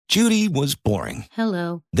Judy was boring.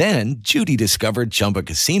 Hello. Then Judy discovered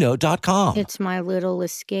ChumbaCasino.com. It's my little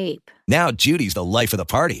escape. Now Judy's the life of the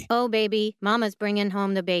party. Oh, baby, mama's bringing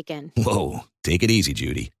home the bacon. Whoa, take it easy,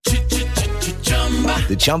 Judy.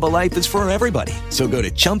 The Chumba life is for everybody. So go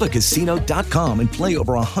to ChumbaCasino.com and play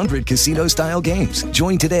over 100 casino-style games.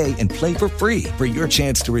 Join today and play for free for your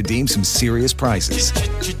chance to redeem some serious prizes.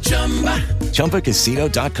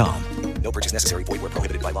 ChumbaCasino.com. No purchase necessary. Void where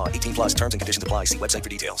prohibited by law. 18 plus terms and conditions apply. See website for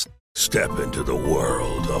details. Step into the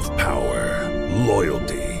world of power,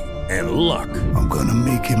 loyalty, and luck. I'm gonna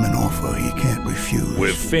make him an offer he can't refuse.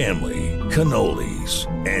 With family, cannolis,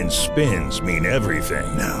 and spins mean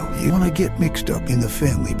everything. Now, you wanna get mixed up in the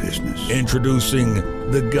family business. Introducing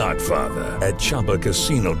The Godfather at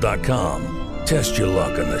ChumbaCasino.com. Test your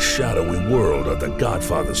luck in the shadowy world of The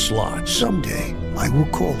Godfather slot. Someday, I will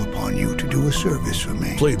call upon you to do a service for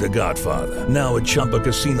me. Play The Godfather, now at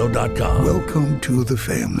ChumbaCasino.com. Welcome to the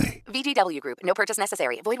family. VGW Group. No purchase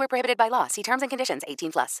necessary. Void where prohibited by law. See terms and conditions.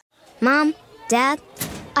 18 plus. Mom, Dad,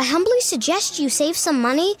 I humbly suggest you save some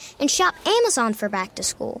money and shop Amazon for back to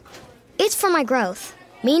school. It's for my growth,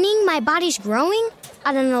 meaning my body's growing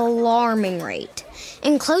at an alarming rate.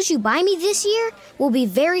 And clothes you buy me this year will be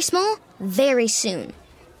very small very soon.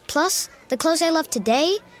 Plus, the clothes I love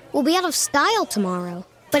today will be out of style tomorrow.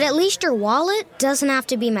 But at least your wallet doesn't have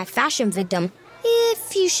to be my fashion victim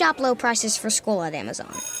if you shop low prices for school at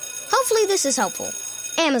Amazon. Hopefully this is helpful.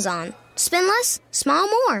 Amazon. Spend less, smile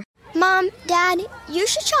more. Mom, Dad, you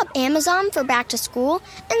should shop Amazon for back to school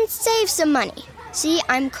and save some money. See,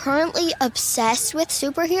 I'm currently obsessed with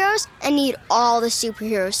superheroes and need all the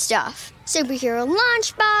superhero stuff. Superhero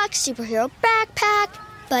lunchbox, superhero backpack.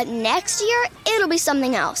 But next year, it'll be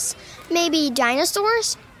something else. Maybe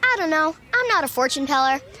dinosaurs? I don't know. I'm not a fortune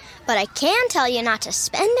teller. But I can tell you not to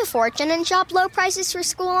spend a fortune and shop low prices for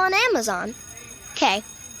school on Amazon. Okay,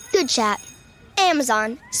 good chat.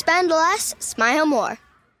 Amazon. Spend less, smile more.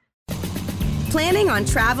 Planning on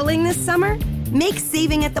traveling this summer? Make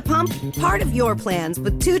saving at the pump part of your plans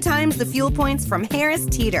with 2 times the fuel points from Harris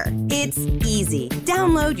Teeter. It's easy.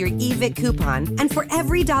 Download your eVic coupon, and for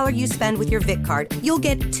every $1 you spend with your Vic card, you'll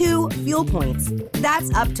get 2 fuel points.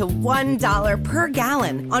 That's up to $1 per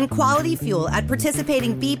gallon on quality fuel at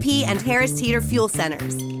participating BP and Harris Teeter fuel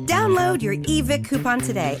centers. Download your eVic coupon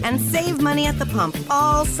today and save money at the pump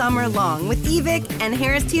all summer long with eVic and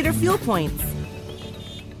Harris Teeter fuel points.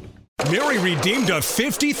 Mary redeemed a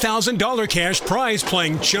 $50,000 cash prize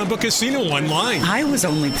playing Chumba Casino online. I was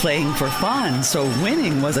only playing for fun, so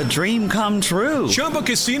winning was a dream come true. Chumba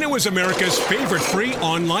Casino is America's favorite free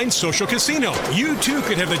online social casino. You, too,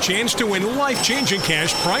 could have the chance to win life-changing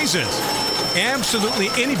cash prizes. Absolutely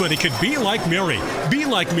anybody could be like Mary. Be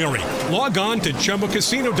like Mary. Log on to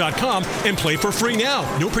ChumbaCasino.com and play for free now.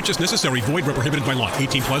 No purchase necessary. Void where prohibited by law.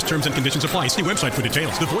 18 plus terms and conditions apply. See website for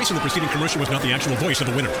details. The voice in the preceding commercial was not the actual voice of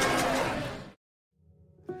the winner.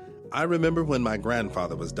 I remember when my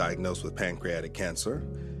grandfather was diagnosed with pancreatic cancer.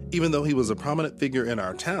 Even though he was a prominent figure in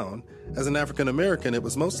our town, as an African American, it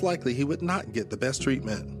was most likely he would not get the best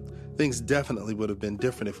treatment. Things definitely would have been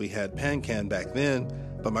different if we had PanCan back then,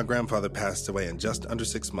 but my grandfather passed away in just under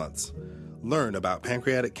 6 months. Learn about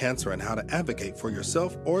pancreatic cancer and how to advocate for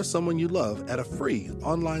yourself or someone you love at a free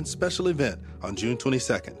online special event on June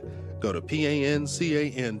 22nd. Go to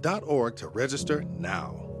PANCAN.org to register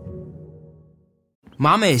now.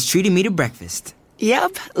 Mama is treating me to breakfast.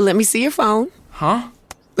 Yep. Let me see your phone. Huh?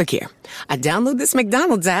 Look here. I download this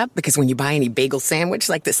McDonald's app because when you buy any bagel sandwich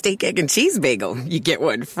like the steak, egg, and cheese bagel, you get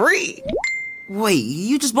one free. Wait,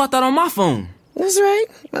 you just bought that on my phone. That's right.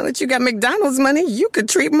 Now that you got McDonald's money, you could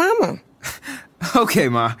treat Mama. Okay,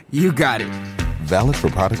 Ma. You got it. Valid for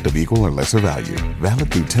product of equal or lesser value.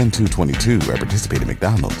 Valid through 10/2/22 at participating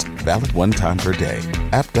McDonald's. Valid one time per day.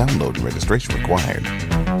 App download and registration required.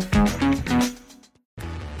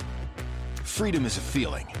 Freedom is a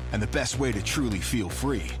feeling, and the best way to truly feel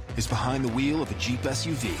free is behind the wheel of a Jeep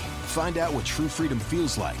SUV. Find out what true freedom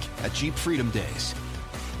feels like at Jeep Freedom Days.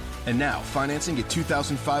 And now, financing at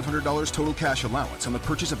 $2,500 total cash allowance on the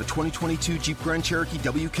purchase of a 2022 Jeep Grand Cherokee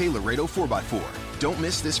WK Laredo 4x4. Don't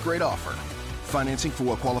miss this great offer. Financing for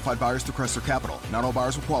well-qualified buyers through Chrysler Capital. Not all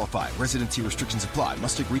buyers will qualify. Residency restrictions apply.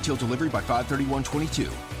 Must take retail delivery by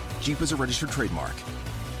 5/31/22. Jeep is a registered trademark.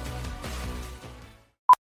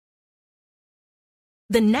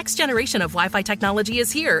 The next generation of Wi-Fi technology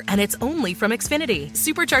is here, and it's only from Xfinity.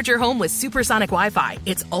 Supercharge your home with supersonic Wi-Fi.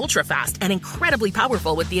 It's ultra-fast and incredibly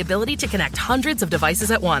powerful with the ability to connect hundreds of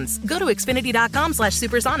devices at once. Go to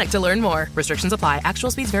Xfinity.com/supersonic to learn more. Restrictions apply.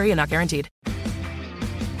 Actual speeds vary and not guaranteed.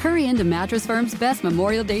 Hurry into Mattress Firm's best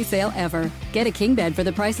Memorial Day sale ever. Get a king bed for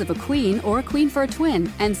the price of a queen or a queen for a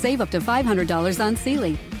twin and save up to $500 on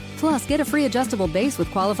Sealy. Plus, get a free adjustable base with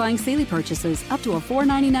qualifying Sealy purchases up to a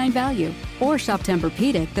 $499 value. Or shop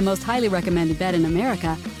Tempur-Pedic, the most highly recommended bed in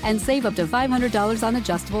America, and save up to $500 on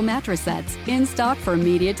adjustable mattress sets in stock for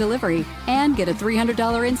immediate delivery. And get a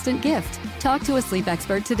 $300 instant gift. Talk to a sleep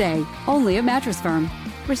expert today, only at Mattress Firm.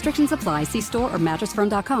 Restrictions apply. See store or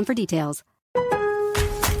mattressfirm.com for details.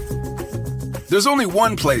 There's only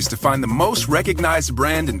one place to find the most recognized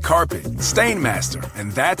brand in carpet, Stainmaster,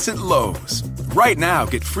 and that's at Lowe's. Right now,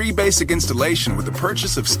 get free basic installation with the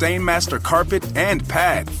purchase of Stainmaster carpet and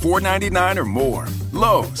pad, $4.99 or more.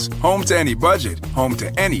 Lowe's, home to any budget, home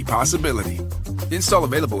to any possibility. Install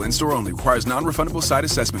available in-store only. Requires non-refundable site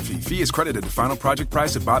assessment fee. Fee is credited to final project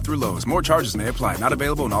price if bought through Lowe's. More charges may apply. Not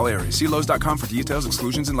available in all areas. See Lowe's.com for details,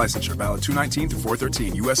 exclusions, and licensure. Valid 2/19 through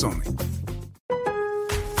 4/13. U.S. only.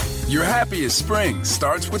 Your happiest spring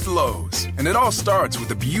starts with Lowe's, and it all starts with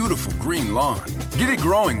a beautiful green lawn. Get it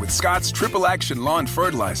growing with Scott's Triple Action Lawn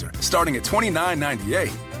Fertilizer, starting at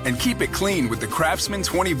 $29.98. And keep it clean with the Craftsman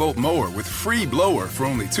 20-volt mower with free blower for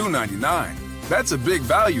only $2.99. That's a big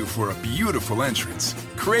value for a beautiful entrance.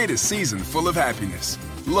 Create a season full of happiness.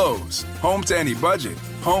 Lowe's, home to any budget,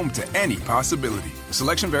 home to any possibility.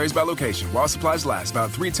 Selection varies by location. While supplies last,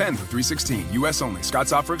 about 3/10 through 3/16. U.S. only.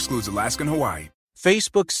 Scott's offer excludes Alaska and Hawaii.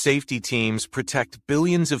 Facebook's safety teams protect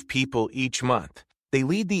billions of people each month. They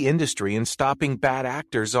lead the industry in stopping bad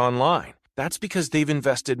actors online. That's because they've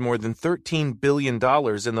invested more than $13 billion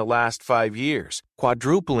in the last 5 years,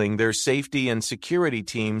 quadrupling their safety and security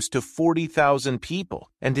teams to 40,000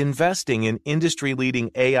 people, and investing in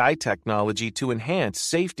industry-leading AI technology to enhance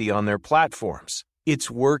safety on their platforms.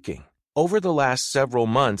 It's working. Over the last several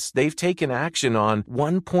months, they've taken action on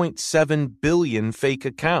 1.7 billion fake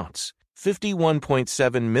accounts,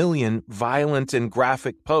 51.7 million violent and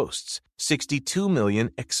graphic posts, 62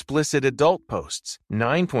 million explicit adult posts,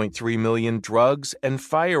 9.3 million drugs and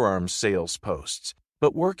firearms sales posts.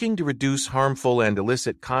 But working to reduce harmful and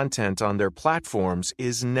illicit content on their platforms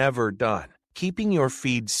is never done. Keeping your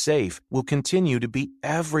feed safe will continue to be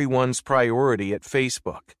everyone's priority at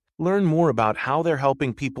Facebook. Learn more about how they're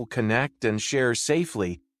helping people connect and share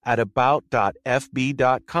safely at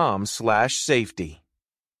about.fb.com/safety.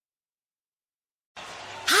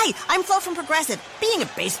 Hi, I'm Flo from Progressive. Being a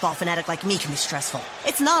baseball fanatic like me can be stressful.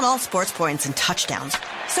 It's not all sports points and touchdowns.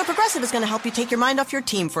 So Progressive is going to help you take your mind off your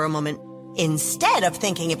team for a moment. Instead of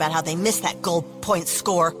thinking about how they missed that goal point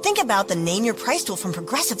score, think about the Name Your Price tool from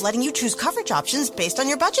Progressive, letting you choose coverage options based on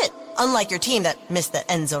your budget. Unlike your team that missed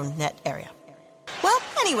the end zone net area. Well,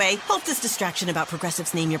 anyway, hope this distraction about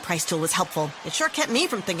Progressive's Name Your Price tool was helpful. It sure kept me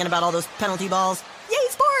from thinking about all those penalty balls. Yay,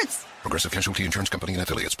 sports! Progressive Casualty Insurance Company and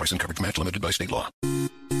affiliates. Price and coverage match limited by state law.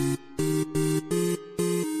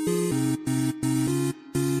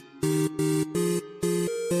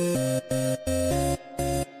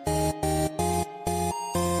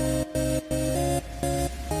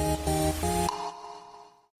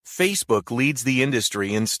 Facebook leads the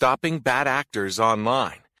industry in stopping bad actors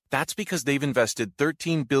online. That's because they've invested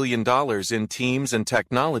 $13 billion in teams and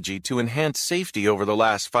technology to enhance safety over the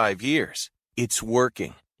last 5 years. It's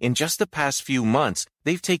working. In just the past few months,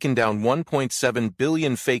 they've taken down 1.7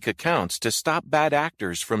 billion fake accounts to stop bad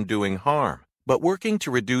actors from doing harm. But working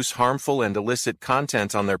to reduce harmful and illicit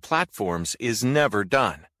content on their platforms is never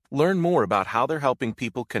done. Learn more about how they're helping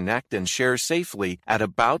people connect and share safely at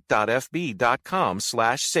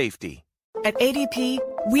about.fb.com/safety. At ADP,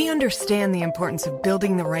 we understand the importance of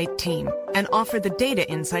building the right team and offer the data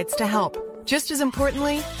insights to help. Just as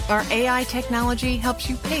importantly, our AI technology helps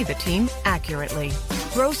you pay the team accurately.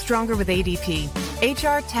 Grow stronger with ADP.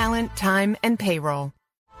 HR, talent, time, and payroll.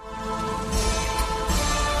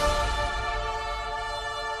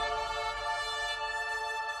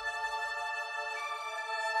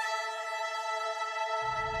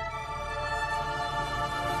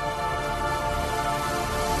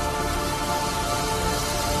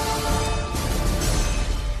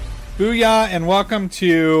 Booyah, and welcome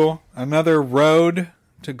to another Road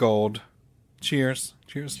to Gold. Cheers.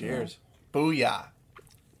 Cheers. Cheers. Booyah.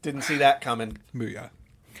 Didn't see that coming. Booyah.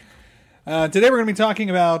 Today we're going to be talking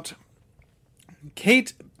about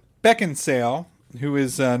Kate Beckinsale, who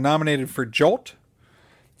is nominated for Jolt.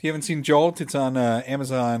 If you haven't seen Jolt, it's on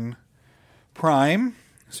Amazon Prime,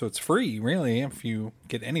 so it's free, really, if you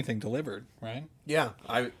get anything delivered, right? Yeah,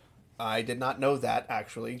 I did not know that,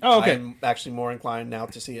 actually. Oh, okay. I'm actually more inclined now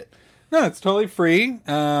to see it. No, it's totally free.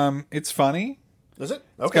 It's funny. Is it?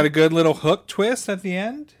 Okay. It's got a good little hook twist at the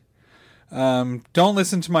end. Don't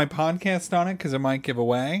listen to my podcast on it because it might give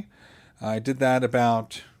away. I did that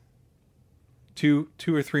about 2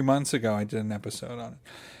 or 3 months ago. I did an episode on it.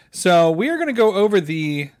 So we are going to go over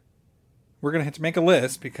we're going to have to make a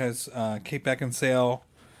list because Kate Beckinsale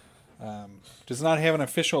does not have an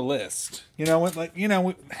official list. You know what?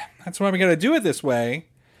 That's why we got to do it this way.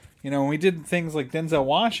 You know, when we did things like Denzel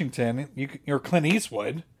Washington, or Clint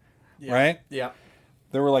Eastwood, right? Yeah.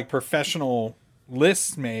 There were like professional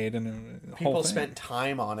lists made, and people spent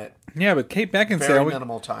time on it. Yeah, but Kate Beckinsale, very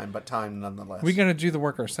minimal time, but time nonetheless. We got to do the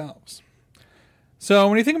work ourselves. So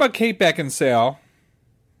when you think about Kate Beckinsale,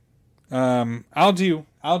 I'll do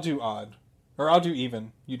odd, or I'll do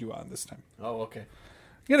even. You do odd this time. Oh, okay.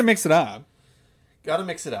 You got to mix it up. Got to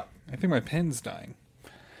mix it up. I think my pen's dying,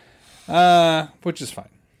 which is fine.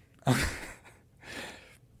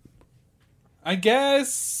 I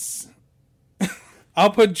guess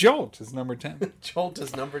I'll put Jolt as number 10. Jolt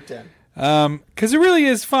is number 10. Because it really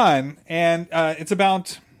is fun, and it's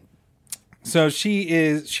about. So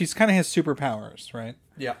she's kind of has superpowers, right?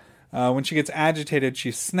 Yeah. When she gets agitated,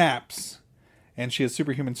 she snaps, and she has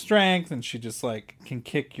superhuman strength, and she just like can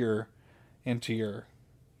kick into your,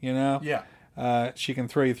 you know. Yeah. She can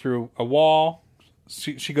throw you through a wall.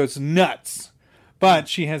 She goes nuts, but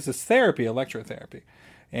she has this therapy, electrotherapy,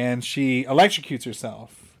 and she electrocutes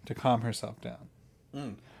herself to calm herself down.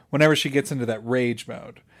 Whenever she gets into that rage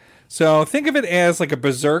mode. So think of it as like a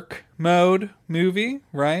berserk mode movie,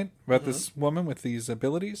 right? About this woman with these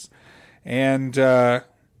abilities. And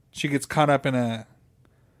she gets caught up in a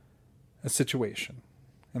situation.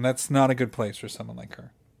 And that's not a good place for someone like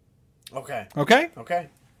her. Okay. Okay? Okay.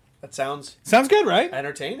 That sounds good, right?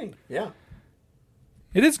 Entertaining. Yeah.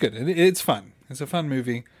 It is good. It's fun. It's a fun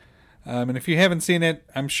movie. And if you haven't seen it,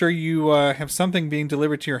 I'm sure you have something being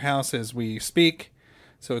delivered to your house as we speak.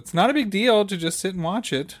 So it's not a big deal to just sit and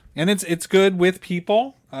watch it. And it's good with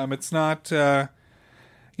people. It's not,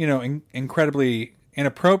 incredibly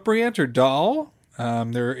inappropriate or dull.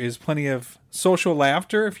 There is plenty of social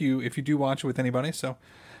laughter if you do watch it with anybody. So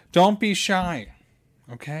don't be shy.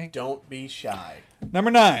 Okay? Don't be shy.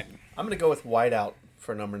 Number 9. I'm going to go with Whiteout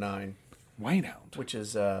for number 9. Whiteout? Which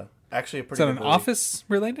is actually a pretty Is that good an movie. Office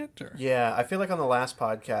related? Or? Yeah, I feel like on the last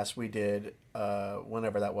podcast we did,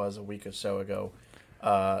 whenever that was, a week or so ago,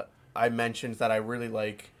 I mentioned that I really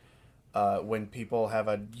like when people have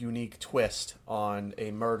a unique twist on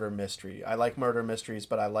a murder mystery. I like murder mysteries,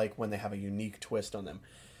 but I like when they have a unique twist on them.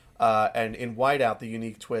 And in Whiteout, the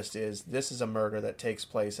unique twist is this is a murder that takes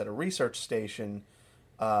place at a research station.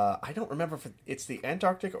 I don't remember if it's the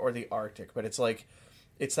Antarctic or the Arctic, but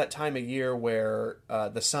it's that time of year where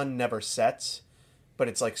the sun never sets, but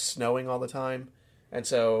it's like snowing all the time. And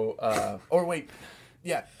so, or wait,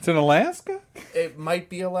 yeah. It's in Alaska? It might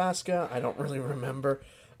be Alaska. I don't really remember.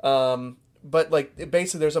 But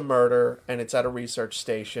basically there's a murder and it's at a research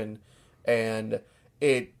station and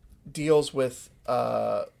it deals with,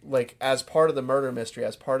 as part of the murder mystery,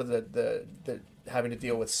 as part of the having to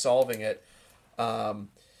deal with solving it,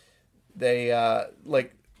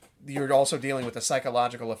 you're also dealing with the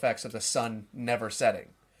psychological effects of the sun never setting,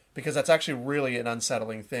 because that's actually really an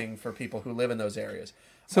unsettling thing for people who live in those areas.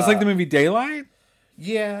 So it's like the movie Daylight?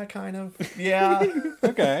 Yeah, kind of. Yeah.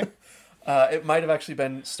 Okay. It might have actually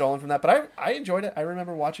been stolen from that, but I enjoyed it. I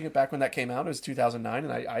remember watching it back when that came out. It was 2009,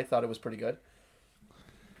 and I thought it was pretty good.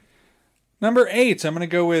 Number 8, I'm going to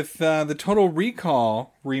go with the Total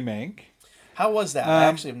Recall remake. How was that? I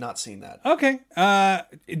actually have not seen that. Okay.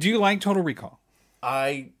 Do you like Total Recall?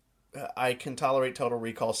 I can tolerate Total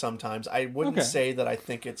Recall sometimes. I wouldn't say that I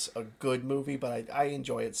think it's a good movie, but I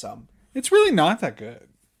enjoy it some. It's really not that good.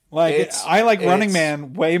 I like Running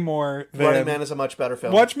Man way more than... Running Man is a much better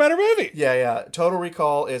film. Much better movie. Yeah. Total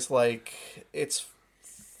Recall is it's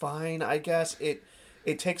fine, I guess.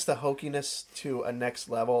 It takes the hokiness to a next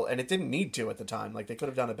level, and it didn't need to at the time. They could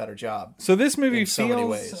have done a better job. So this movie so many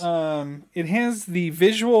ways. It has the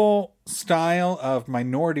visual style of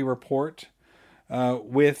Minority Report,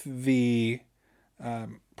 with the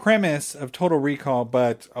premise of Total Recall,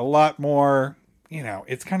 but a lot more,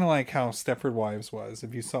 it's kind of like how Stepford Wives was.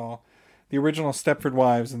 If you saw the original Stepford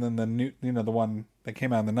Wives and then the new, the one that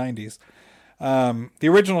came out in the 90s. The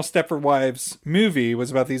original Stepford Wives movie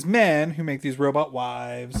was about these men who make these robot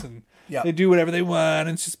wives and they do whatever they want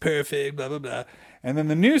and it's just perfect, blah, blah, blah. And then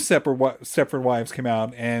the new Stepford Wives came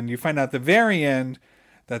out and you find out at the very end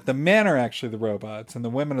that the men are actually the robots and the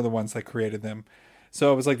women are the ones that created them.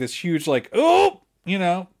 So it was like this huge, big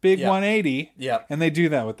 180. Yeah. And they do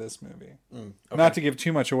that with this movie. Not to give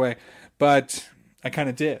too much away, but I kind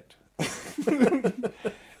of did.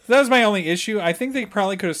 So that was my only issue. I think they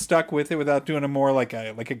probably could have stuck with it without doing a more like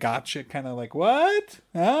a gotcha kind of like, what?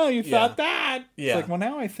 Oh, you thought that? Yeah. It's like, well,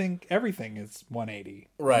 now I think everything is 180.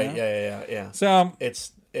 Right. You know? Yeah. So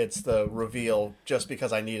it's the reveal just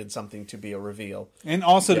because I needed something to be a reveal. And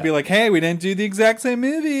also to be like, hey, we didn't do the exact same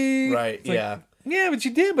movie. Right. It's like, yeah, but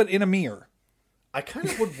you did, but in a mirror. I kind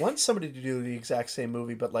of would want somebody to do the exact same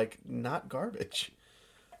movie, but like not garbage.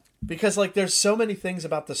 Because like there's so many things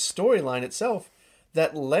about the storyline itself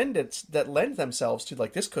that lend themselves to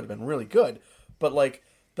like this could have been really good, but like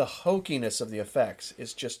the hokiness of the effects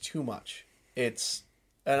is just too much. And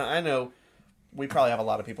I know we probably have a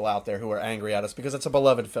lot of people out there who are angry at us because it's a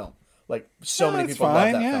beloved film. Like many people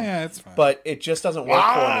love that film. Yeah, it's fine. But it just doesn't work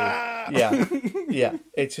for me. Yeah.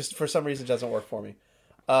 It just for some reason doesn't work for me.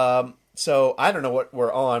 So I don't know what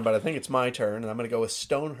we're on, but I think it's my turn, and I'm going to go with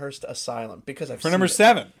Stonehurst Asylum because I've for number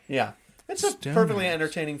 7. Yeah. It's a perfectly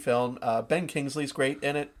entertaining film. Ben Kingsley's great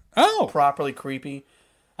in it. Oh. Properly creepy.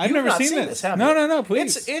 I've never seen this. have No, you? no, no,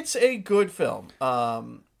 please. It's a good film.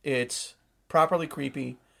 It's properly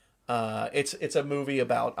creepy. It's a movie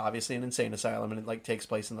about obviously an insane asylum, and it like takes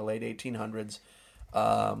place in the late 1800s.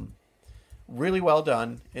 Really well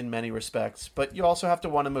done in many respects, but you also have to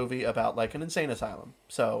want a movie about like an insane asylum.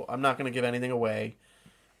 So I'm not going to give anything away.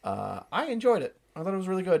 I enjoyed it. I thought it was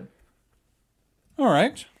really good. All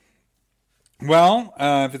right. Well,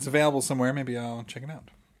 if it's available somewhere, maybe I'll check it out.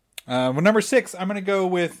 Well, number 6, I'm going to go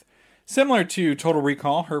with, similar to Total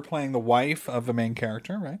Recall, her playing the wife of the main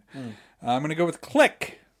character, right? I'm going to go with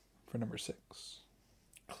Click for number 6.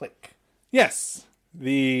 Click. Yes.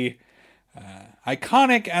 The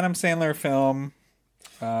iconic Adam Sandler film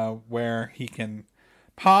where he can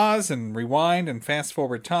pause and rewind and fast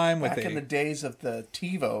forward time Back in the days of the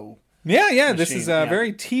TiVo. Yeah. Machine. This is a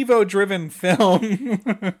very TiVo-driven film.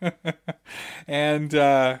 And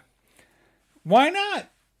why not?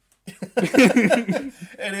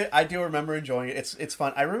 And I do remember enjoying it. It's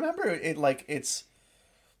fun. I remember it like it's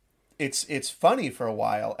funny for a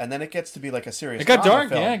while, and then it gets to be like a serious. It got drama dark.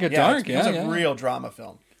 film. Yeah, it got dark. It's Yeah, a real drama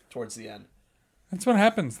film towards the end. That's what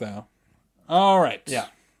happens, though. All right. Yeah.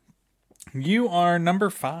 You are number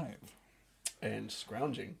 5. And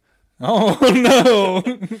scrounging. Oh no.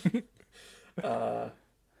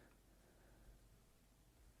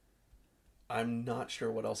 I'm not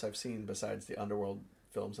sure what else I've seen besides the Underworld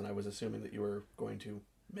films, and I was assuming that you were going to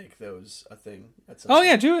make those a thing at some point.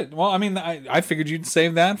 Yeah, do it. Well, I mean, I figured you'd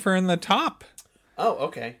save that for in the top. Oh,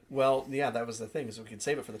 okay. Well, yeah, that was the thing, is we could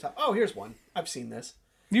save it for the top. Oh, here's one. I've seen this.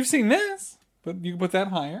 You've seen this, but you can put that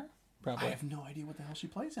higher, probably. I have no idea what the hell she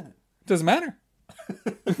plays in it. Doesn't matter.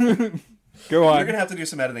 Go on. You're going to have to do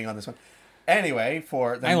some editing on this one. Anyway,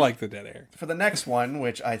 I like the dead air. For the next one,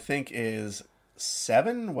 which I think is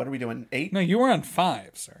 7. What are we doing? 8? No, you were on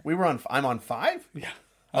 5, sir. I'm on 5? Yeah.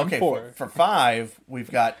 Okay, 4. For 5, we've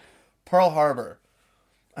got Pearl Harbor.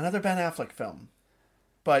 Another Ben Affleck film.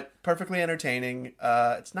 But perfectly entertaining.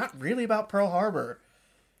 It's not really about Pearl Harbor.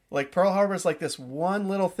 Like, Pearl Harbor is like this one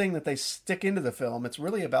little thing that they stick into the film. It's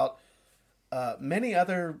really about many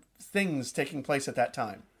other things taking place at that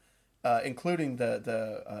time. Including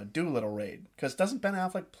the Doolittle raid. Because doesn't Ben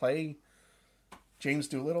Affleck play James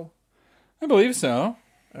Doolittle? I believe so.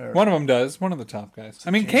 One of them does. One of the top guys.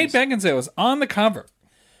 I mean, Kate Beckinsale was on the cover.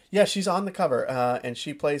 Yeah, she's on the cover, and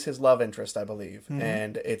she plays his love interest, I believe. Mm-hmm.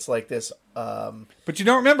 And it's like this. But you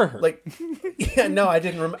don't remember her. Like, yeah, no, I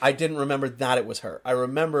didn't. I didn't remember that it was her. I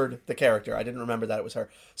remembered the character. I didn't remember that it was her.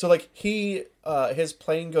 So like his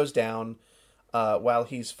plane goes down while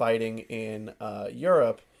he's fighting in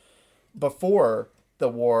Europe before the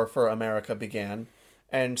war for America began,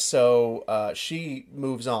 and so she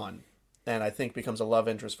moves on, and I think becomes a love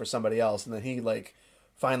interest for somebody else, and then he like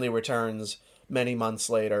finally returns many months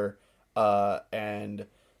later and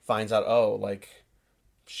finds out, oh, like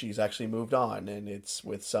she's actually moved on and it's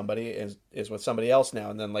with somebody is with somebody else now,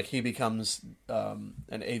 and then like he becomes an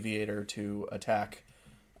aviator to attack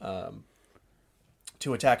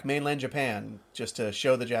mainland Japan, just to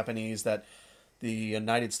show the Japanese that the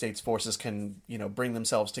United States forces can, bring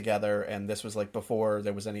themselves together. And this was like before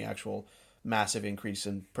there was any actual massive increase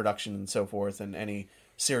in production and so forth, and any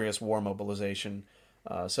serious war mobilization.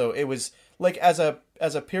 So it was like as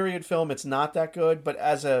a period film, it's not that good, but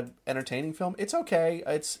as a entertaining film, it's okay.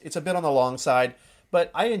 It's a bit on the long side, but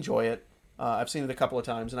I enjoy it. I've seen it a couple of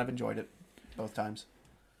times, and I've enjoyed it both times.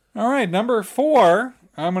 All right, number 4.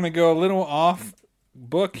 I'm going to go a little off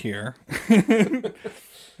book here.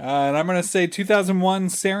 And I'm going to say 2001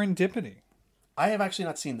 Serendipity. I have actually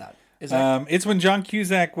not seen that. Is that... It's when John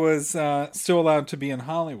Cusack was still allowed to be in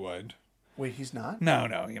Hollywood. Wait, he's not? No,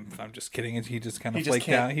 I'm just kidding. He just kind of flaked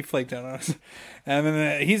can't. out. He flaked out on us. And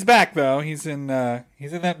then he's back though. He's in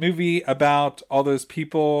that movie about all those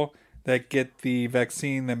people that get the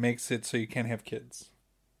vaccine that makes it so you can't have kids.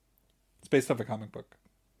 It's based off a comic book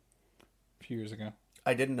a few years ago.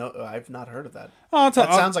 I didn't know. I've not heard of that. Oh, that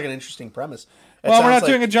sounds like an interesting premise. Well, we're not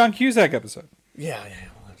doing a John Cusack episode. Yeah.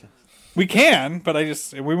 We can, but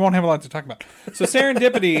we won't have a lot to talk about. So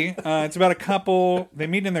Serendipity, it's about a couple. They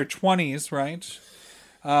meet in their 20s,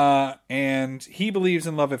 right? And he believes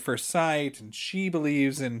in love at first sight, and she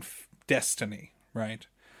believes in destiny, right?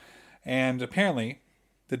 And apparently,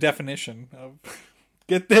 the definition of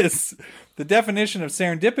get this, the definition of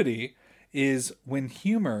serendipity is when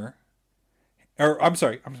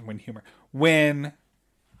when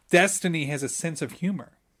destiny has a sense of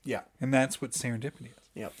humor. Yeah. And that's what serendipity is.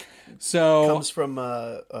 Yep. So comes from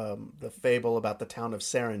the fable about the town of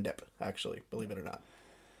Serendip, actually, believe it or not.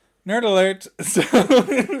 Nerd alert.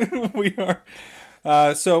 So we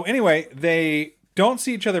are. So anyway, they don't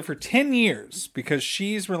see each other for 10 years because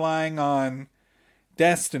she's relying on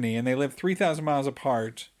destiny, and they live 3,000 miles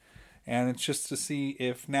apart. And it's just to see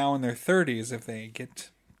if now in their 30s, if they get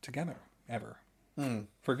together ever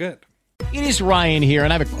for good. It is Ryan here,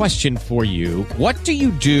 and I have a question for you. What do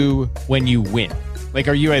you do when you win? Like,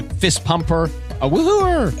 are you a fist pumper, a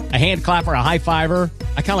woohooer, a hand clapper, a high fiver?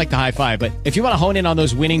 I kind of like the high five, but if you want to hone in on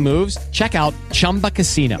those winning moves, check out Chumba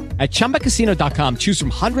Casino. At ChumbaCasino.com, choose from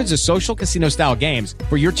hundreds of social casino-style games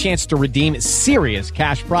for your chance to redeem serious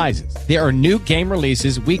cash prizes. There are new game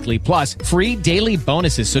releases weekly, plus free daily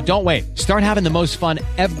bonuses, so don't wait. Start having the most fun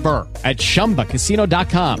ever at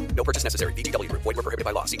ChumbaCasino.com. No purchase necessary. VGW Group. Void where prohibited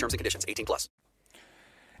by law. See terms and conditions. 18+.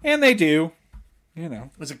 And they do,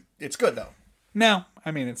 It's good, though. No,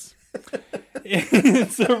 I mean, it's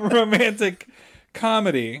a romantic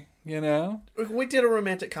comedy, We did a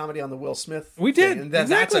romantic comedy on the Will Smith. We did, thing, and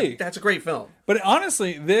exactly. That's a great film. But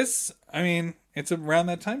honestly, it's around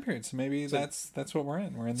that time period, so maybe that's what we're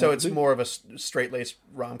in. We're in. So it's more of a straight-laced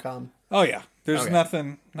rom-com? Oh, yeah. There's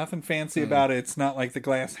Okay. nothing fancy about it. It's not like The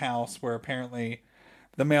Glass House, where apparently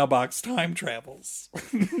the mailbox time travels.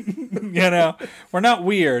 We're not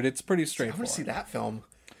weird. It's pretty I straightforward. want to see that film.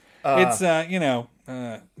 It's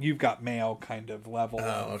You've Got Mail kind of level.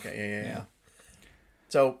 Oh, okay, yeah.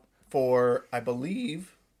 So for, I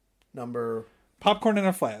believe, number popcorn in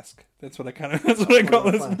a flask. That's what I call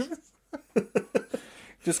this.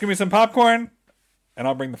 Just give me some popcorn, and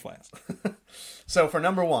I'll bring the flask. So for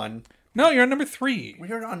number 1. No, you're on number 3.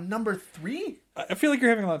 We are on number 3? I feel like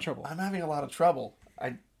you're having a lot of trouble. I'm having a lot of trouble.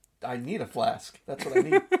 I need a flask. That's what I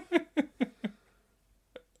need.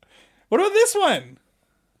 What about this one?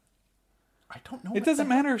 I don't know. It doesn't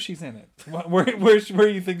matter if she's in it. Where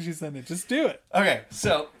you think she's in it. Just do it. Okay,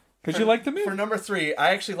 so because you like the movie. For number 3,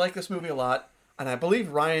 I actually like this movie a lot, and I believe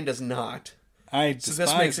Ryan does not. So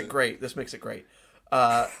this makes it great. This makes it great.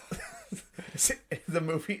 The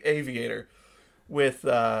movie Aviator with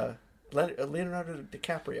Leonardo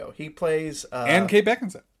DiCaprio. He plays and Kate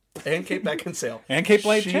Beckinsale. And Kate Beckinsale. And Kate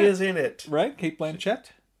Blanchett. She is in it, right? Kate Blanchett.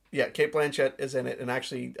 Yeah, Kate Blanchett is in it, and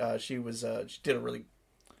actually, she did a really.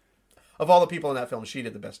 Of all the people in that film, she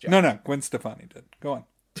did the best job. No, Gwen Stefani did. Go on.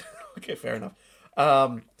 Okay, fair enough.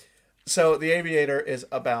 So The Aviator is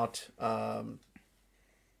about how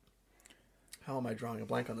am I drawing a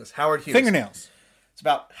blank on this? Howard Hughes. Fingernails. It's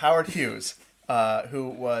about Howard Hughes, who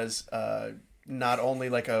was not only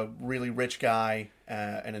like a really rich guy,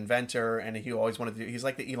 an inventor, and he always wanted to do. He's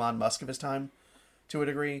like the Elon Musk of his time, to a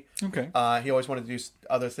degree. Okay. He always wanted to do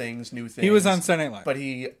other things, new things. He was on Saturday Night Live. But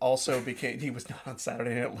he also became... He was not on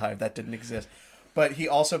Saturday Night Live. That didn't exist. But he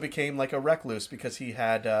also became like a recluse because he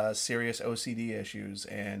had serious OCD issues.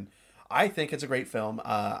 And I think it's a great film.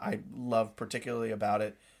 I love particularly about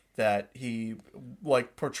it that he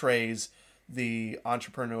portrays the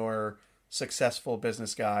entrepreneur, successful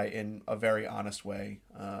business guy in a very honest way.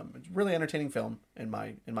 It's a really entertaining film, in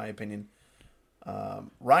my opinion.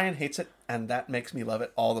 Ryan hates it, and that makes me love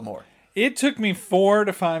it all the more. It took me 4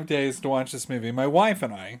 to 5 days to watch this movie. My wife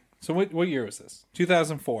and I. So what year was this?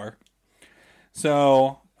 2004.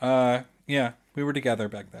 So we were together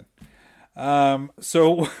back then.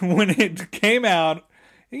 So when it came out,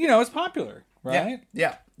 it's popular, right?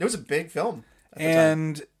 Yeah. It was a big film.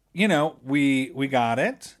 And we got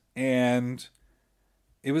it, and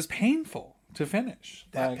it was painful to finish.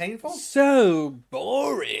 Painful? So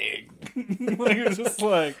boring. It was just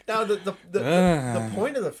like... Now, the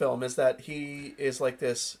point of the film is that he is like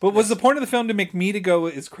this... But was the point of the film to make me to go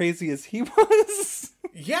as crazy as he was?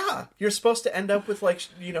 Yeah. You're supposed to end up with,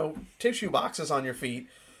 tissue boxes on your feet.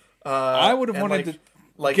 I would have wanted to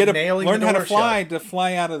like learn how to door fly shut. to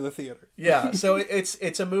fly out of the theater. Yeah, so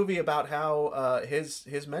it's a movie about how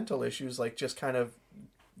his mental issues like just kind of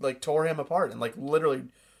like tore him apart and like literally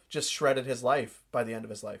just shredded his life by the end of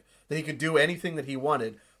his life. That he could do anything that he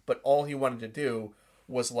wanted, but all he wanted to do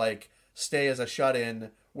was like stay as a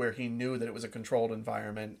shut-in where he knew that it was a controlled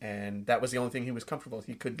environment, and that was the only thing he was comfortable with.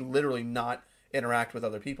 He could literally not interact with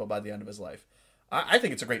other people by the end of his life. I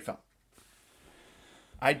think it's a great film.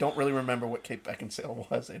 I don't really remember what Kate Beckinsale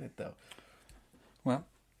was in it, though. Well,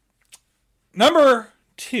 number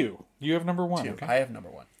 2. You have number 1. 2. Okay? I have number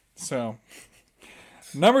 1. So,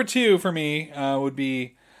 number 2 for me would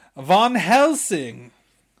be Van Helsing.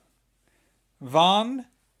 Van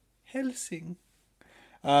Helsing.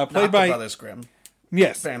 Played Not by the Brothers Grimm.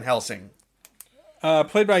 Yes. Van Helsing.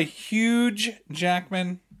 Played by Hugh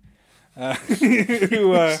Jackman. Who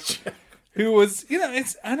was,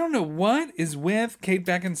 it's, I don't know what is with Kate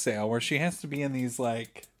Beckinsale where she has to be in these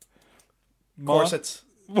like Corsets.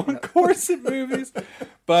 Corset movies.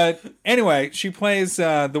 But anyway, she plays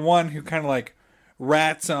the one who kind of like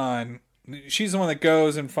rats on. She's the one that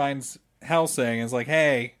goes and finds Helsing and is like,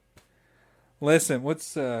 hey, listen,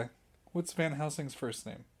 what's Van Helsing's first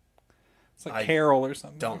name? It's like Carol or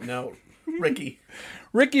something. Don't know. Ricky.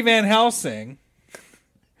 Ricky Van Helsing.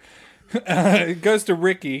 It goes to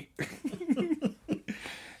Ricky.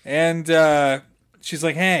 And she's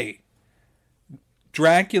like, hey,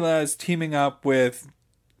 Dracula is teaming up with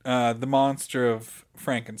the monster of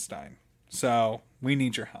Frankenstein. So we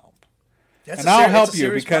need your help. And I'll help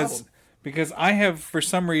you because I have, for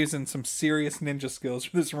some reason, some serious ninja skills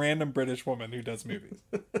for this random British woman who does movies.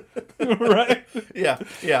 Right?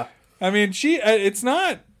 Yeah. I mean, it's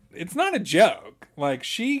not a joke. Like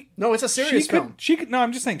No, it's a serious film. No,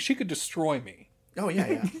 I'm just saying she could destroy me. Oh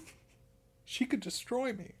yeah. She could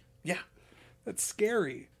destroy me. Yeah. That's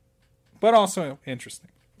scary. But also interesting.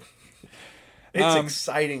 It's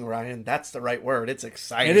exciting, Ryan. That's the right word. It's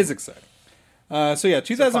exciting. It is exciting. So yeah,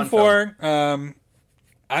 2004.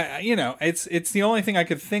 It's the only thing I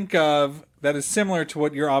could think of that is similar to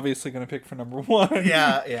what you're obviously going to pick for number 1.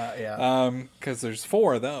 Yeah. Because there's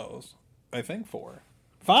 4 of those. I think 4.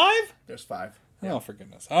 5? There's 5. Oh, for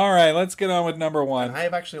goodness. All right, let's get on with number 1. And I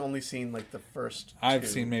have actually only seen like the first 2. I've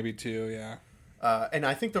seen maybe 2, yeah. And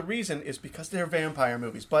I think the reason is because they're vampire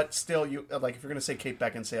movies. But still, you like if you're going to say Kate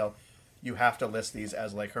Beckinsale, you have to list these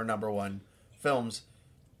as like her number 1 films.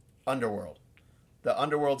 Underworld. The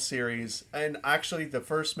Underworld series. And actually, the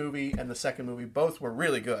first movie and the second movie both were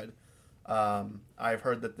really good. I've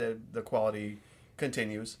heard that the quality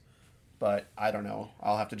continues. But I don't know.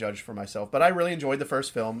 I'll have to judge for myself. But I really enjoyed the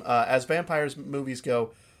first film. As vampires movies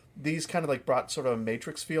go, these kind of like brought sort of a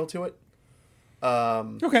Matrix feel to it.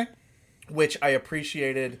 Okay. Which I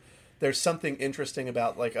appreciated. There's something interesting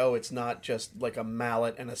about like, oh, it's not just like a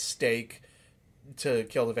mallet and a stake to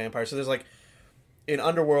kill the vampire. So there's like, in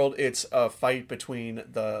Underworld, it's a fight between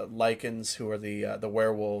the Lycans, who are the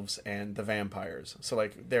werewolves, and the vampires. So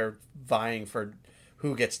like they're vying for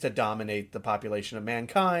who gets to dominate the population of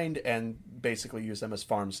mankind and basically use them as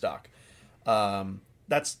farm stock.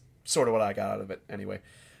 That's sort of what I got out of it anyway.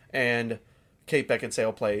 And Kate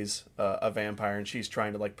Beckinsale plays a vampire, and she's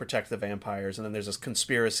trying to like protect the vampires. And then there's this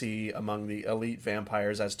conspiracy among the elite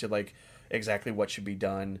vampires as to like exactly what should be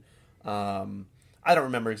done. I don't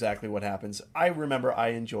remember exactly what happens. I remember I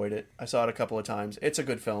enjoyed it. I saw it a couple of times. It's a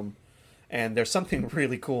good film. And there's something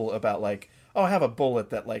really cool about like, oh, I have a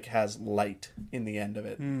bullet that like has light in the end of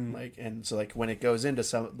it. Like, and so like when it goes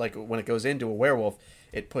into a werewolf,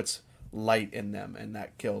 it puts light in them, and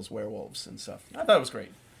that kills werewolves and stuff. I thought it was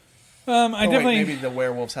great. Maybe the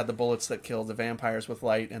werewolves had the bullets that killed the vampires with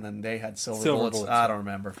light, and then they had silver bullets. I don't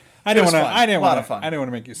remember. I didn't want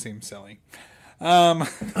to make you seem silly. Oh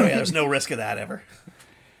yeah, there's no risk of that ever.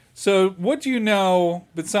 So, what do you know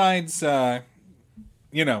besides, the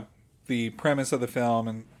premise of the film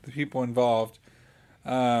and the people involved?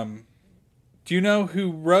 Do you know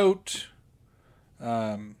who wrote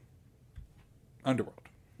Underworld?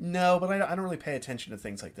 No, but I don't really pay attention to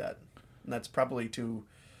things like that. And that's probably to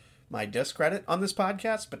my discredit on this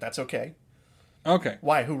podcast, but that's okay. Okay.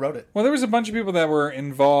 Why? Who wrote it? Well, there was a bunch of people that were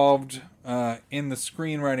involved in the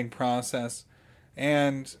screenwriting process.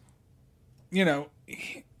 And,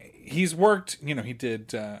 he's worked, he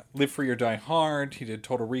did Live Free or Die Hard. He did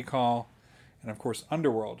Total Recall. And, of course,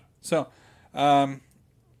 Underworld. So,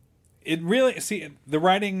 it really, the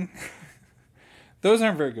writing, those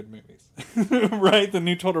aren't very good movies. Right? The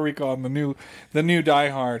new Total Recall and the new Die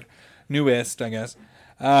Hard, newest, I guess.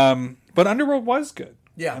 But Underworld was good.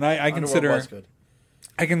 Yeah, and I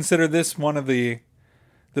consider this one of the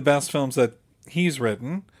best films that he's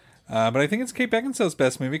written. But I think it's Kate Beckinsale's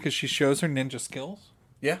best movie because she shows her ninja skills.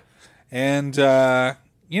 Yeah. And, if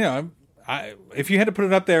you had to put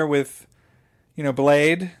it up there with,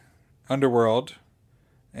 Blade, Underworld,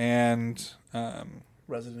 and...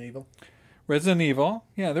 Resident Evil.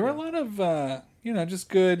 Yeah, there were a lot of, just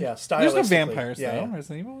good... Yeah, stylistically. There's no vampires, though. Yeah.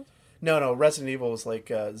 Resident Evil? No, Resident Evil was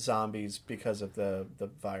like zombies because of the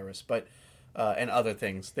virus, but and other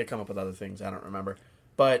things. They come up with other things. I don't remember.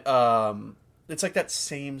 But it's like that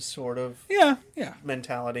same sort of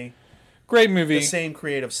mentality. Great movie. The same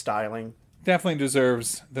creative styling. Definitely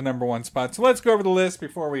deserves the number one spot. So let's go over the list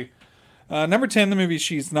before we... number 10, the movie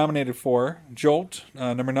she's nominated for, Jolt.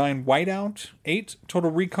 Number 9, Whiteout. 8, Total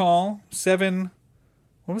Recall. 7,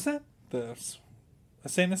 what was that? The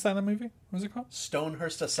Insane Asylum movie? What was it called?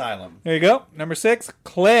 Stonehurst Asylum. There you go. Number 6,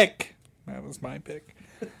 Click. That was my pick.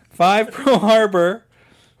 5, Pearl Harbor.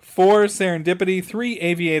 4, Serendipity. 3,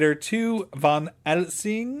 Aviator. 2, Von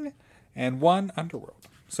Helsing. And 1, Underworld.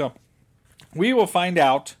 So, we will find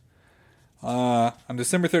out on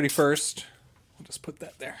December 31st. I'll just put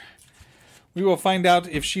that there. We will find out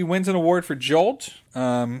if she wins an award for Jolt.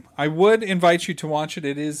 I would invite you to watch it.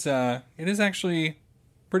 It is actually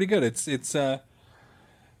pretty good. It's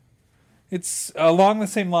along the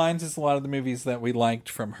same lines as a lot of the movies that we liked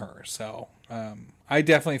from her. So I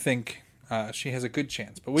definitely think she has a good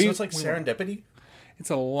chance. But So it's like Serendipity? It's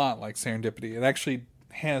a lot like Serendipity. It actually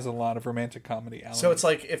has a lot of romantic comedy elements. So it's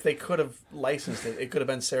like if they could have licensed it, it could have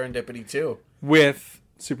been Serendipity too. With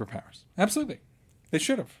superpowers. Absolutely. They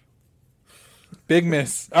should have. Big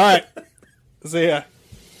miss. All right. See ya.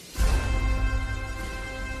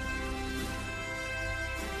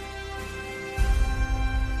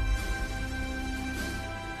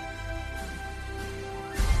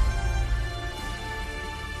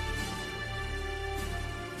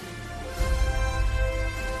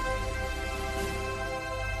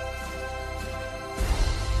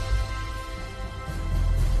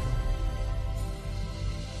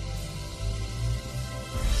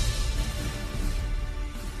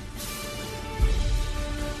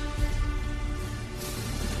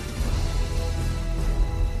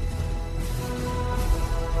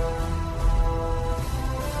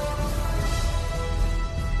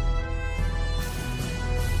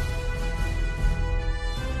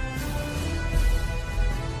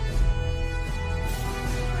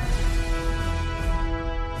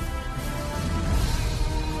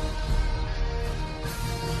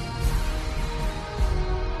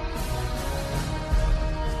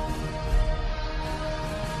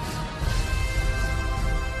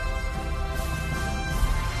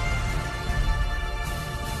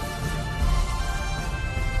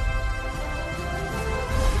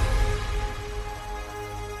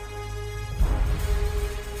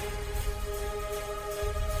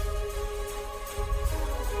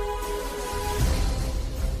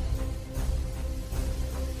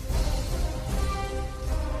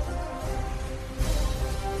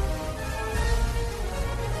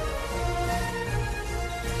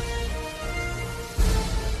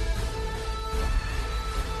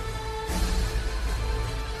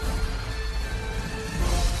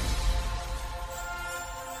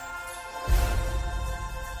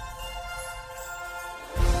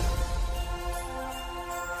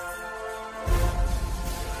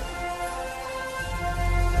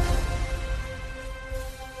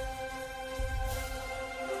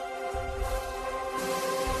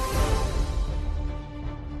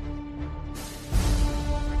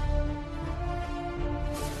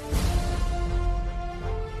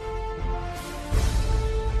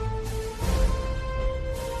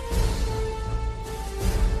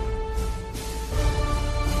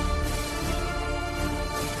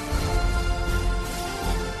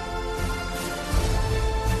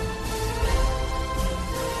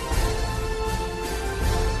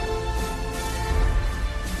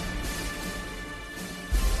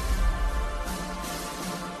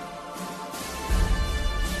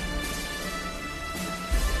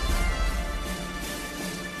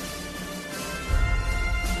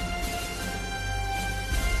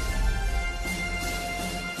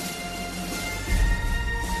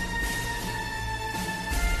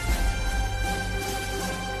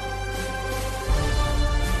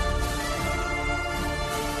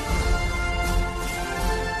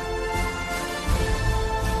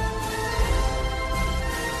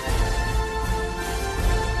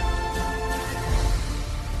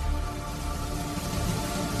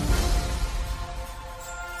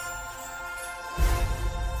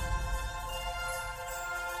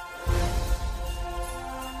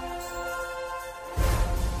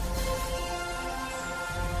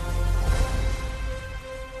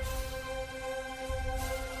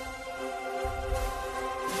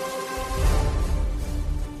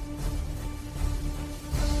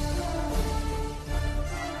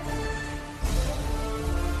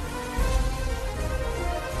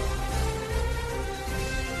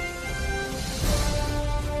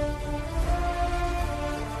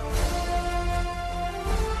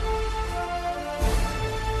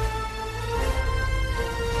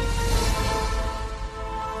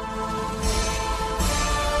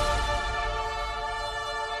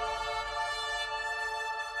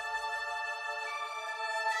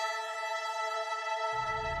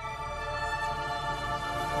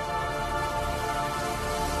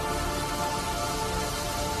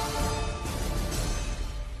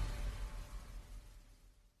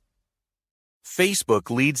 Facebook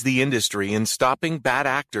leads the industry in stopping bad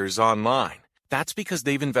actors online. That's because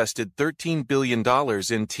they've invested $13 billion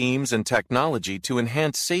in teams and technology to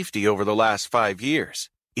enhance safety over the last 5 years.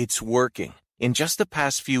 It's working. In just the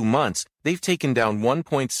past few months, they've taken down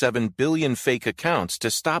 1.7 billion fake accounts to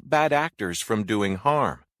stop bad actors from doing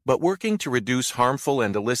harm. But working to reduce harmful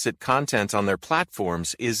and illicit content on their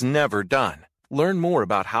platforms is never done. Learn more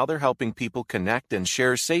about how they're helping people connect and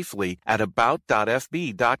share safely at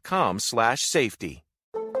about.fb.com/safety.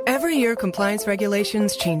 Every year, compliance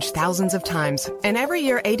regulations change thousands of times, and every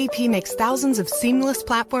year ADP makes thousands of seamless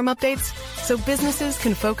platform updates so businesses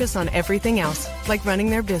can focus on everything else, like running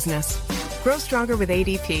their business. Grow stronger with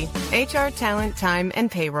ADP, HR, talent, time, and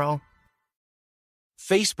payroll.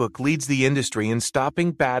 Facebook leads the industry in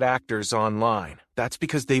stopping bad actors online. That's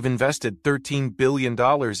because they've invested $13 billion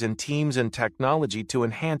in teams and technology to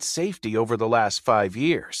enhance safety over the last 5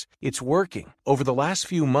 years. It's working. Over the last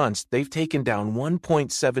few months, they've taken down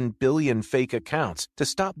 1.7 billion fake accounts to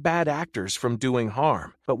stop bad actors from doing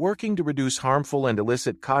harm. But working to reduce harmful and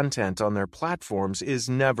illicit content on their platforms is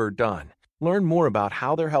never done. Learn more about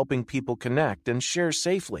how they're helping people connect and share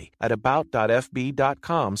safely at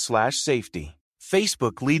about.fb.com/safety.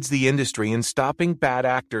 Facebook leads the industry in stopping bad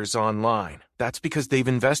actors online. That's because they've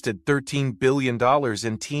invested $13 billion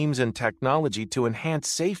in teams and technology to enhance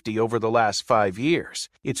safety over the last 5 years.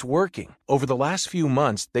 It's working. Over the last few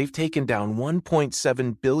months, they've taken down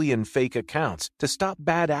 1.7 billion fake accounts to stop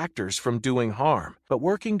bad actors from doing harm. But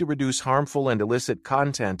working to reduce harmful and illicit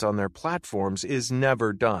content on their platforms is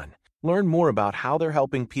never done. Learn more about how they're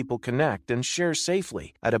helping people connect and share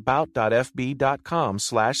safely at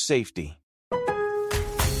about.fb.com/safety.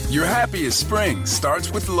 Your happiest spring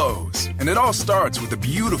starts with Lowe's, and it all starts with a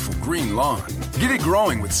beautiful green lawn. Get it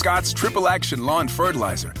growing with Scott's Triple Action Lawn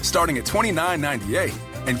Fertilizer, starting at $29.98.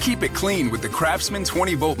 And keep it clean with the Craftsman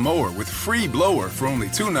 20-volt mower with free blower for only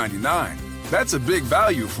 $2.99. That's a big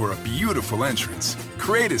value for a beautiful entrance.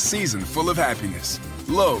 Create a season full of happiness.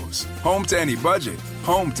 Lowe's, home to any budget,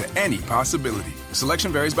 home to any possibility.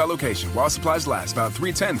 Selection varies by location. While supplies last, about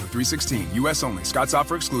 3/10 through 3/16. U.S. only. Scott's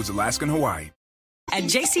offer excludes Alaska and Hawaii. At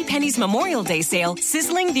JCPenney's Memorial Day sale,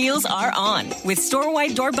 sizzling deals are on, with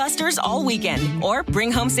store-wide doorbusters all weekend. Or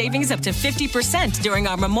bring home savings up to 50% during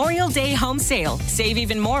our Memorial Day home sale. Save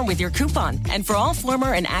even more with your coupon. And for all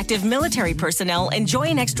former and active military personnel, enjoy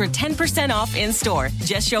an extra 10% off in-store.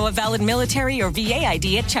 Just show a valid military or VA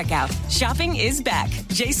ID at checkout. Shopping is back.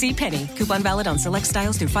 JCPenney. Coupon valid on select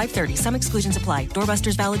styles through 5/30. Some exclusions apply.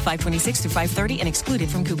 Doorbusters valid 5/26 through 5/30 and excluded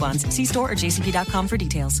from coupons. See store or jcp.com for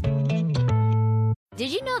details. Did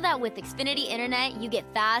you know that with Xfinity Internet, you get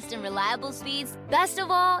fast and reliable speeds? Best of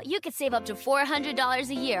all, you could save up to $400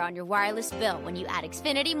 a year on your wireless bill when you add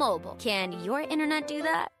Xfinity Mobile. Can your internet do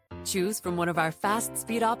that? Choose from one of our fast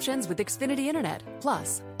speed options with Xfinity Internet.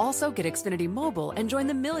 Plus, also get Xfinity Mobile and join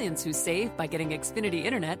the millions who save by getting Xfinity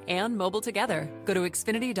Internet and mobile together. Go to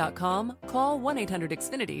Xfinity.com, call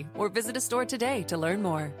 1-800-XFINITY, or visit a store today to learn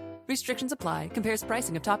more. Restrictions apply. Compares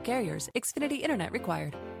pricing of top carriers. Xfinity Internet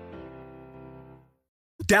required.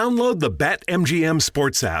 Download the BetMGM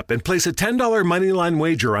Sports app and place a $10 moneyline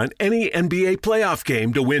wager on any NBA playoff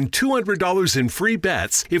game to win $200 in free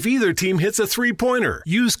bets if either team hits a three-pointer.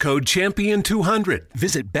 Use code CHAMPION200.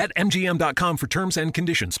 Visit BetMGM.com for terms and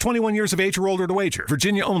conditions. 21 years of age or older to wager.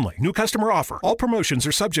 Virginia only. New customer offer. All promotions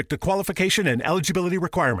are subject to qualification and eligibility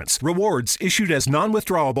requirements. Rewards issued as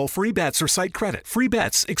non-withdrawable free bets or site credit. Free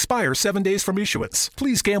bets expire 7 days from issuance.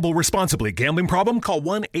 Please gamble responsibly. Gambling problem? Call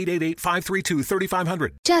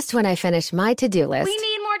 1-888-532-3500. Just when I finish my to-do list. We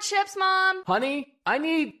need more chips, Mom. Honey, I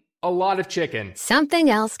need a lot of chicken. Something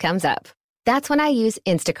else comes up. That's when I use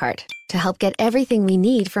Instacart to help get everything we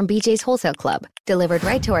need from BJ's Wholesale Club delivered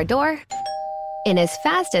right to our door in as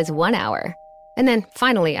fast as 1 hour. And then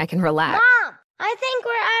finally I can relax. Mom, I think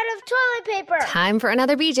we're out of toilet paper. Time for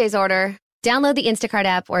another BJ's order. Download the Instacart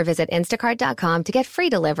app or visit instacart.com to get free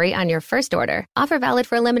delivery on your first order. Offer valid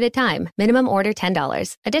for a limited time. Minimum order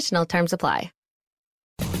 $10. Additional terms apply.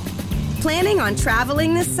 Planning on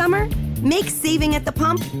traveling this summer? Make saving at the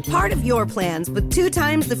pump part of your plans with 2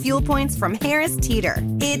 times the fuel points from Harris Teeter.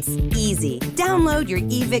 It's easy. Download your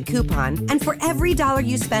eVic coupon, and for every $1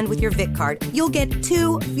 you spend with your Vic card, you'll get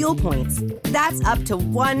 2 fuel points. That's up to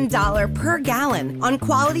 $1 per gallon on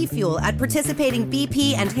quality fuel at participating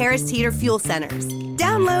BP and Harris Teeter fuel centers.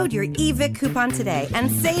 Download your eVic coupon today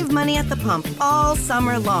and save money at the pump all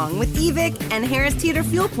summer long with eVic and Harris Teeter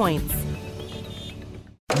fuel points.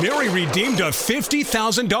 Mary redeemed a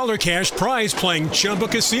 $50,000 cash prize playing Chumba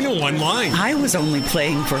Casino online. I was only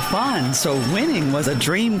playing for fun, so winning was a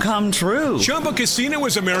dream come true. Chumba Casino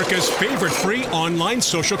is America's favorite free online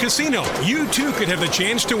social casino. You too could have the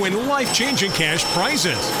chance to win life-changing cash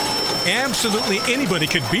prizes. Absolutely anybody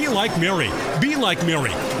could be like Mary. Be like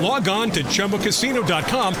Mary. Log on to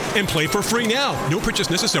ChumbaCasino.com and play for free now. No purchase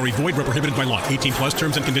necessary. Void where prohibited by law. 18 plus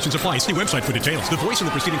terms and conditions apply. See website for details. The voice in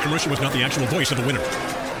the preceding commercial was not the actual voice of the winner.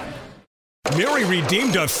 Mary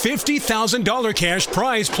redeemed a $50,000 cash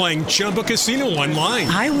prize playing Chumba Casino online.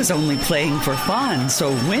 I was only playing for fun, so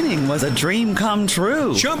winning was a dream come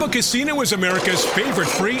true. Chumba Casino is America's favorite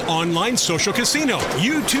free online social casino.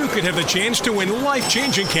 You too could have the chance to win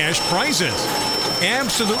life-changing cash prizes.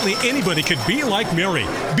 Absolutely anybody could be like Mary.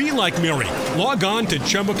 Be like Mary. Log on to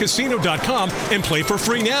ChumbaCasino.com and play for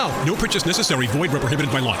free now. No purchase necessary. Void where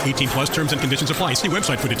prohibited by law. 18 plus terms and conditions apply. See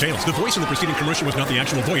website for details. The voice in the preceding commercial was not the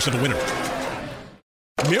actual voice of the winner.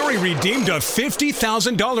 Mary redeemed a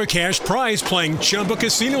 $50,000 cash prize playing Chumba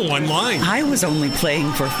Casino online. I was only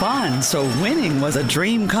playing for fun, so winning was a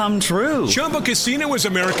dream come true. Chumba Casino is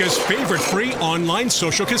America's favorite free online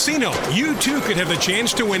social casino. You too could have the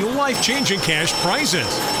chance to win life-changing cash prizes.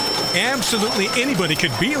 Absolutely anybody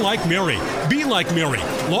could be like Mary. Be like Mary.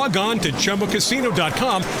 Log on to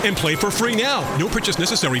ChumbaCasino.com and play for free now. No purchase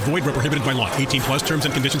necessary. Void where prohibited by law. 18 plus terms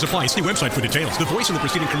and conditions apply. See website for details. The voice in the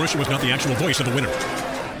preceding commercial was not the actual voice of the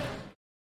winner.